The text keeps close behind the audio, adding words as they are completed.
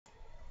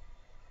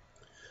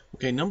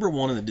Okay, number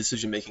one in the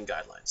decision-making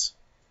guidelines.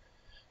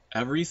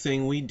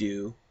 Everything we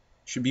do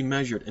should be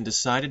measured and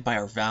decided by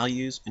our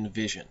values and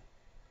vision.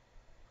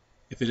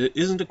 If it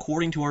isn't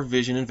according to our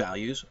vision and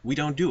values, we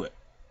don't do it.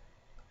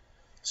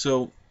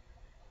 So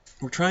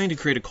we're trying to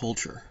create a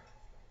culture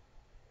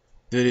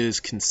that is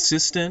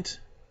consistent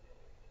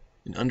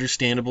and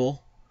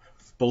understandable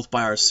both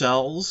by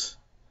ourselves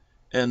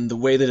and the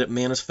way that it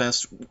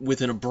manifests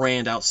within a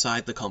brand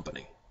outside the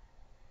company.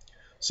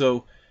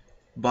 So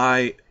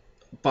by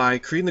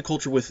creating the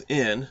culture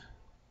within,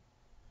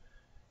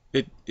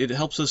 it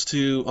helps us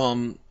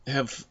to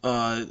have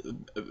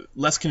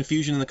less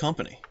confusion in the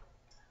company.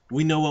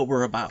 We know what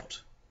we're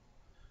about.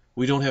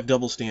 We don't have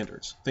double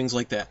standards, things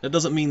like that. That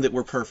doesn't mean that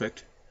we're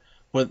perfect,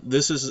 but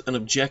this is an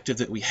objective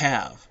that we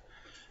have.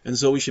 And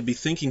so we should be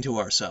thinking to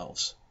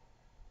ourselves,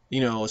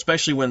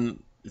 especially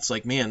when it's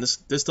like, man,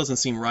 this doesn't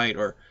seem right,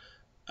 or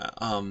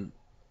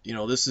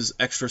this is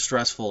extra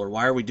stressful, or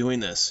why are we doing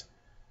this?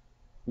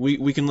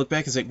 We can look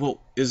back and say, well,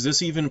 is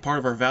this even part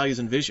of our values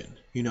and vision?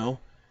 In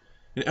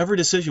every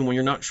decision when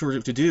you're not sure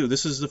what to do,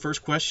 this is the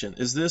first question.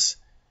 Is this,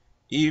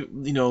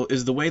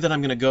 is the way that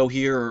I'm going to go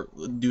here, or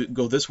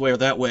go this way or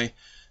that way,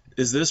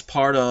 is this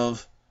part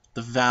of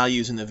the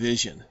values and the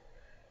vision?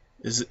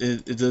 Is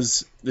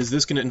this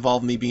going to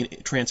involve me being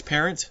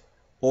transparent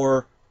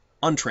or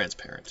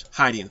untransparent,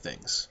 hiding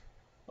things,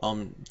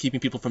 keeping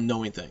people from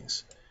knowing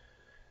things?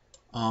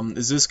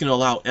 Is this going to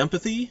allow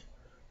empathy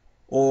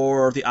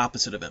or the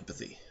opposite of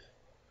empathy?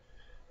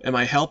 Am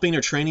I helping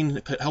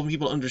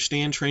people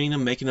understand, training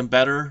them, making them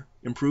better,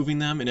 improving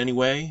them in any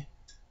way?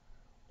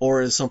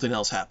 Or is something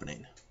else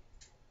happening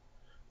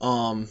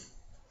in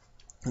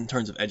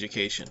terms of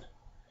education?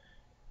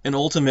 And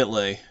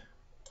ultimately,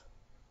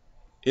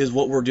 is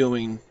what we're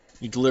doing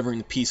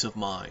delivering peace of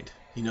mind?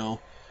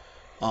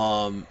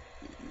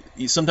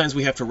 Sometimes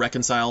we have to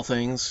reconcile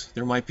things.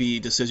 There might be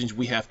decisions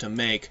we have to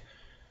make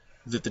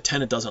that the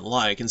tenant doesn't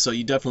like, and so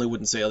you definitely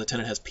wouldn't say, oh, the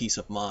tenant has peace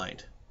of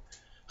mind.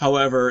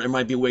 However, there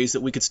might be ways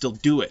that we could still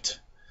do it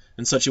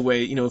in such a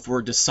way, if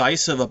we're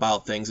decisive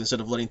about things instead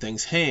of letting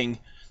things hang,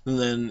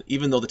 then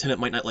even though the tenant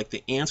might not like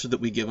the answer that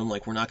we give them,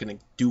 like we're not going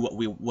to do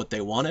what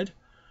they wanted,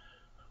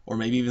 or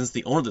maybe even it's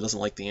the owner that doesn't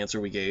like the answer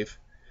we gave.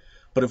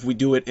 But if we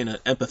do it in an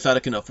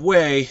empathetic enough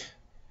way,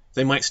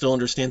 they might still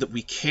understand that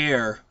we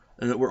care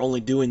and that we're only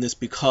doing this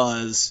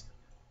because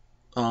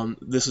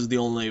this is the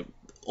only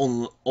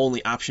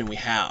option we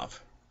have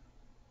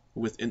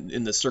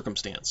in this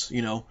circumstance,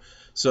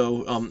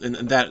 So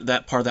and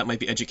that part of that might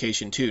be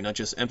education too, not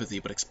just empathy,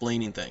 but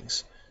explaining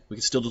things. We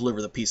can still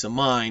deliver the peace of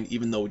mind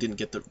even though we didn't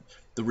get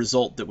the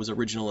result that was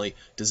originally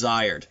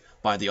desired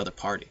by the other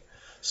party.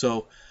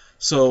 So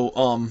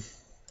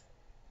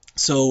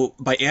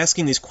by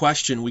asking these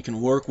questions, we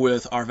can work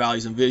with our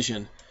values and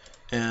vision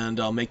and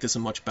make this a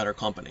much better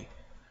company.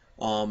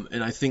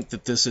 And I think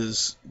that this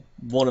is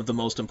one of the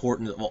most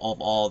important of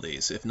all of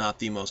these, if not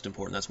the most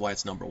important. That's why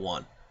it's number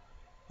one.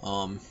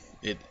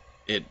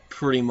 It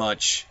pretty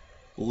much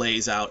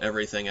lays out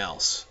everything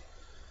else.